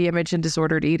around body image and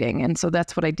disordered eating. And so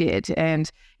that's what I did.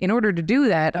 And in order to do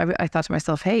that, I thought to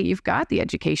myself, hey, you've got the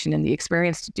education and the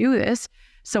experience to do this.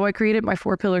 So I created my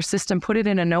 4-pillar system, put it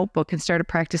in a notebook, and started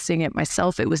practicing it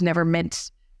myself. It was never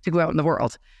meant to go out in the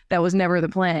world. That was never the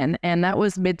plan. And that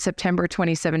was mid-September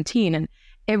 2017. And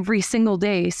every single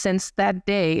day since that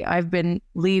day, I've been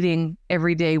leading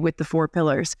every day with the 4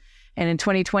 pillars. And in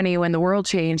 2020, when the world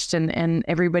changed and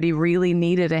everybody really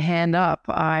needed a hand up,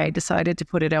 I decided to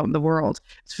put it out in the world.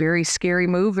 It's a very scary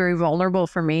move, very vulnerable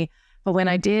for me. But when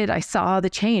I did, I saw the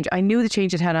change. I knew the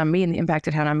change it had on me and the impact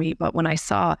it had on me. But when I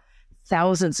saw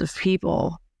thousands of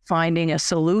people finding a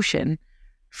solution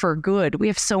for good. We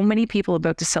have so many people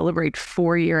about to celebrate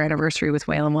 4-year anniversary with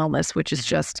WAHL Wellness, which is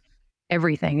just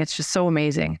everything. It's just so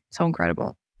amazing, so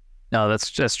incredible. No,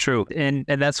 that's true. And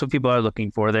that's what people are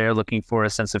looking for. They're looking for a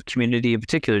sense of community, in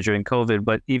particular during COVID,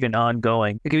 but even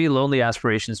ongoing. It can be lonely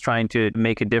aspirations trying to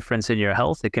make a difference in your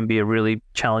health. It can be a really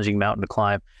challenging mountain to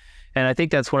climb. And I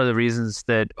think that's one of the reasons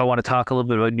that I want to talk a little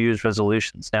bit about New Year's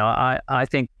resolutions. Now, I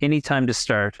think any time to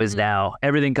start is now.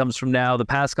 Everything comes from now. The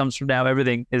past comes from now.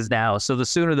 Everything is now. So the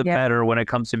sooner the better when it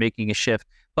comes to making a shift.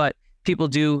 But people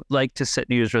do like to set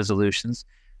New Year's resolutions.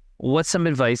 What's some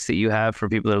advice that you have for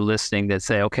people that are listening that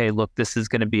say, okay, look, this is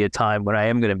going to be a time when I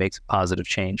am going to make some positive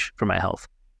change for my health?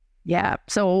 Yeah.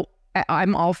 So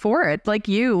I'm all for it. Like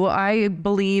you, I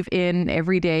believe in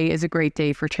every day is a great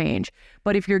day for change.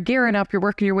 But if you're gearing up, you're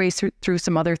working your way through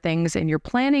some other things and you're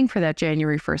planning for that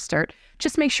January 1st start,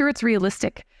 just make sure it's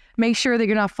realistic. Make sure that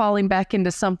you're not falling back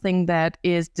into something that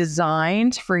is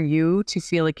designed for you to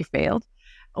feel like you failed,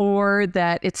 or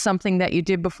that it's something that you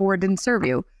did before it didn't serve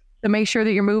you. So make sure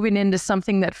that you're moving into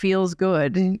something that feels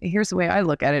good. And here's the way I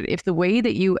look at it. If the way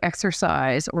that you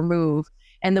exercise or move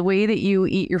and the way that you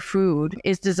eat your food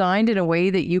is designed in a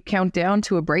way that you count down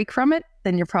to a break from it,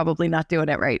 then you're probably not doing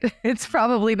it right. It's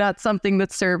probably not something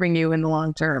that's serving you in the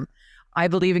long term. I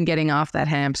believe in getting off that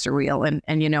hamster wheel. And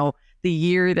the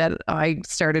year that I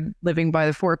started living by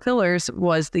the 4 pillars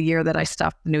was the year that I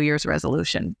stopped the New Year's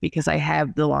resolution, because I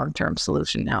have the long-term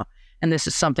solution now. And this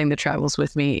is something that travels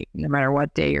with me no matter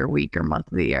what day or week or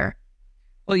month of the year.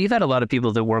 Well, you've had a lot of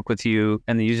people that work with you,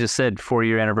 and you just said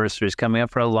 4-year anniversary is coming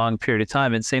up for a long period of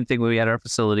time. And same thing when we had our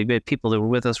facility. We had people that were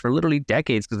with us for literally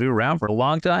decades because we were around for a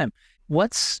long time.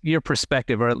 What's your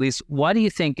perspective, or at least why do you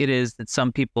think it is that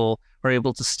some people are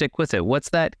able to stick with it? What's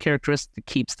that characteristic that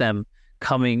keeps them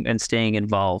coming and staying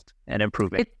involved and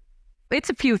improving? It's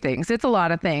a few things. It's a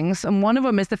lot of things. And one of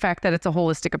them is the fact that it's a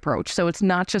holistic approach. So it's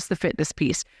not just the fitness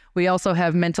piece. We also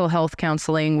have mental health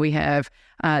counseling. We have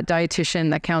a dietitian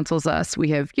that counsels us. We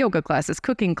have yoga classes,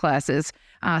 cooking classes,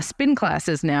 spin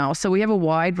classes now. So we have a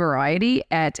wide variety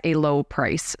at a low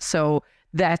price. So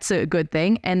that's a good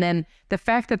thing. And then the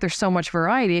fact that there's so much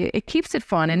variety, it keeps it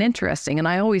fun and interesting. And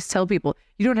I always tell people,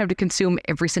 you don't have to consume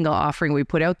every single offering we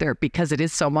put out there because it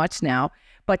is so much now.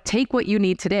 But take what you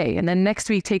need today, and then next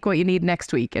week, take what you need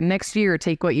next week, and next year,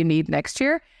 take what you need next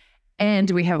year.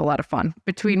 And we have a lot of fun.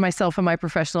 Between myself and my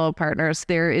professional partners,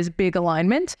 there is big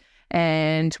alignment,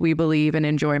 and we believe in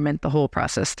enjoyment the whole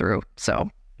process through.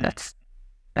 So that's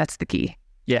the key.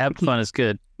 Yeah, having fun is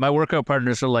good. My workout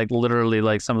partners are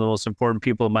literally some of the most important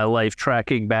people in my life,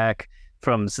 tracking back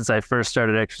from since I first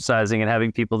started exercising and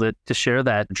having people to share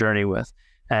that journey with.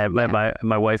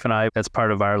 My wife and I, that's part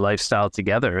of our lifestyle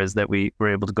together, is that we were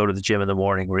able to go to the gym in the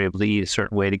morning. We're able to eat a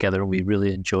certain way together, and we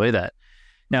really enjoy that.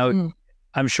 Now,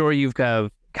 I'm sure you've got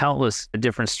countless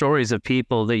different stories of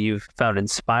people that you've found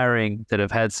inspiring that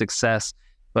have had success.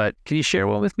 But can you share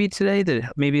one with me today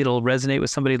that maybe it'll resonate with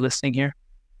somebody listening here?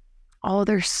 Oh,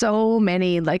 there's so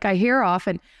many. I hear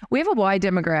often, we have a wide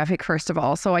demographic, first of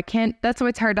all. So that's why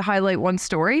it's hard to highlight one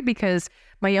story, because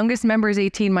my youngest member is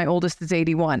 18, my oldest is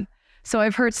 81. So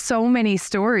I've heard so many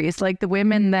stories, like the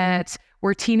women that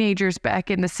were teenagers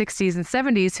back in the 60s and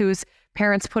 70s whose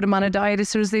parents put them on a diet as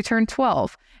soon as they turned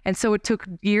 12. And so it took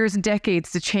years and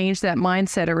decades to change that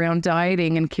mindset around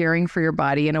dieting and caring for your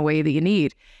body in a way that you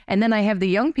need. And then I have the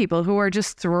young people who are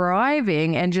just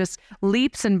thriving and just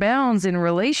leaps and bounds in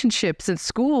relationships and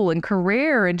school and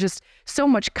career, and just so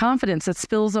much confidence that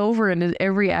spills over into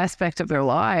every aspect of their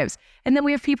lives. And then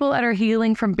we have people that are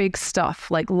healing from big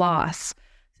stuff like loss,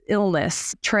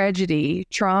 illness, tragedy,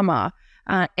 trauma,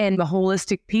 and the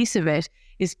holistic piece of it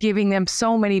is giving them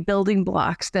so many building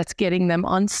blocks that's getting them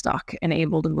unstuck and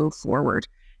able to move forward.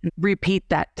 And repeat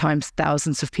that times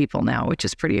thousands of people now, which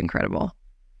is pretty incredible.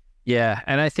 Yeah,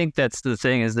 and I think that's the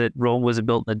thing, is that Rome wasn't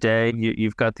built in a day.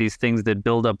 You've got these things that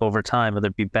build up over time, whether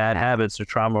it be bad habits or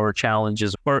trauma or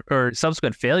challenges or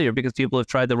subsequent failure because people have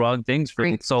tried the wrong things for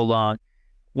so long.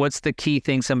 What's the key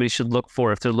thing somebody should look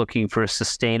for if they're looking for a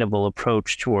sustainable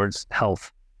approach towards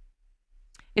health?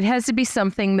 It has to be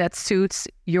something that suits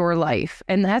your life.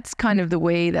 And that's kind of the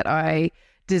way that I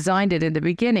designed it in the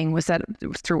beginning, was that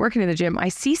through working in the gym, I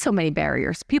see so many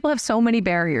barriers. People have so many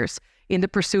barriers in the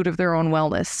pursuit of their own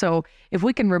wellness. So if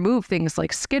we can remove things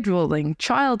like scheduling,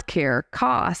 childcare,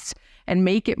 costs, and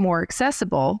make it more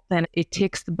accessible, then it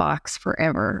ticks the box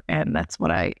forever. And that's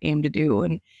what I aim to do.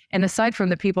 And aside from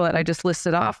the people that I just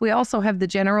listed off, we also have the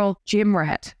general gym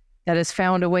rat that has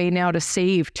found a way now to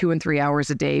save 2 and 3 hours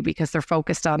a day because they're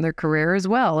focused on their career as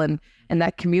well. And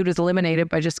that commute is eliminated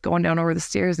by just going down over the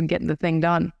stairs and getting the thing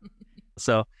done.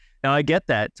 So now I get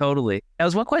that totally. That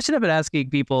was one question I've been asking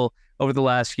people over the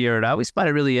last year, and I always find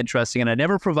it really interesting, and I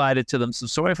never provided to them. So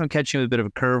sorry if I'm catching you with a bit of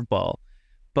a curveball.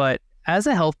 But as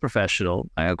a health professional,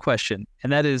 I have a question,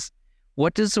 and that is,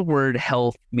 what does the word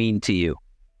health mean to you?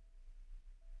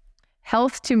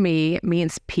 Health to me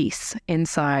means peace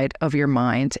inside of your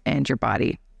mind and your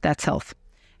body. That's health.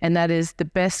 And that is the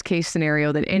best case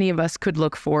scenario that any of us could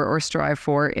look for or strive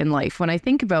for in life. When you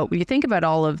think about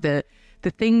all of the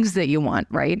things that you want,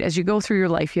 right? As you go through your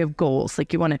life, you have goals.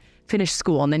 Like you want to finish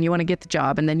school, and then you want to get the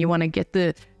job, and then you want to get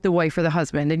the wife or the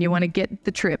husband, and you want to get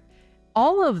the trip.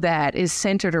 All of that is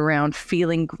centered around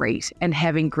feeling great and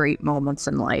having great moments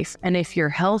in life. And if you're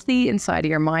healthy inside of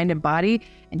your mind and body,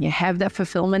 and you have that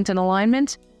fulfillment and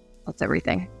alignment, that's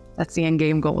everything. That's the end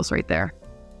game goals right there.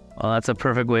 Well, that's a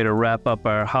perfect way to wrap up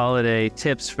our holiday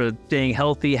tips for staying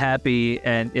healthy, happy,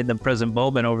 and in the present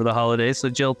moment over the holidays. So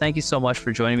Gill, thank you so much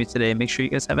for joining me today. Make sure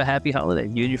you guys have a happy holiday,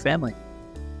 you and your family.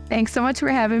 Thanks so much for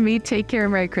having me. Take care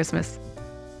and Merry Christmas.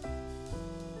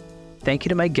 Thank you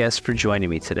to my guests for joining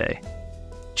me today.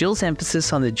 Gill's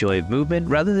emphasis on the joy of movement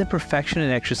rather than perfection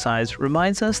in exercise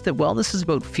reminds us that wellness is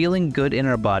about feeling good in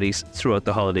our bodies throughout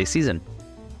the holiday season.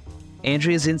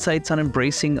 Andrea's insights on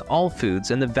embracing all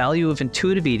foods and the value of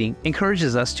intuitive eating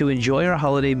encourages us to enjoy our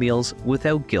holiday meals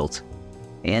without guilt.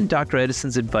 And Dr.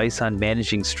 Edison's advice on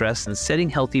managing stress and setting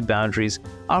healthy boundaries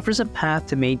offers a path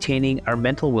to maintaining our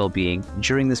mental well-being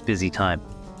during this busy time.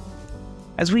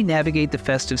 As we navigate the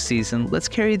festive season, let's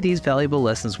carry these valuable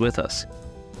lessons with us.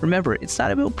 Remember, it's not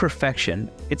about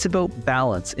perfection, it's about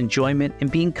balance, enjoyment,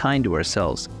 and being kind to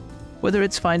ourselves. Whether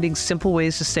it's finding simple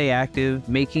ways to stay active,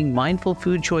 making mindful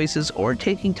food choices, or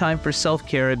taking time for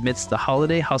self-care amidst the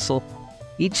holiday hustle,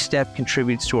 each step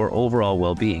contributes to our overall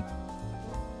well-being.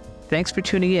 Thanks for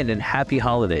tuning in and happy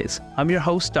holidays. I'm your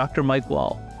host, Dr. Mike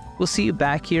WAHL. We'll see you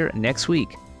back here next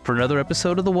week for another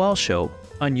episode of the WAHL Show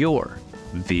on your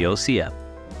VOCM.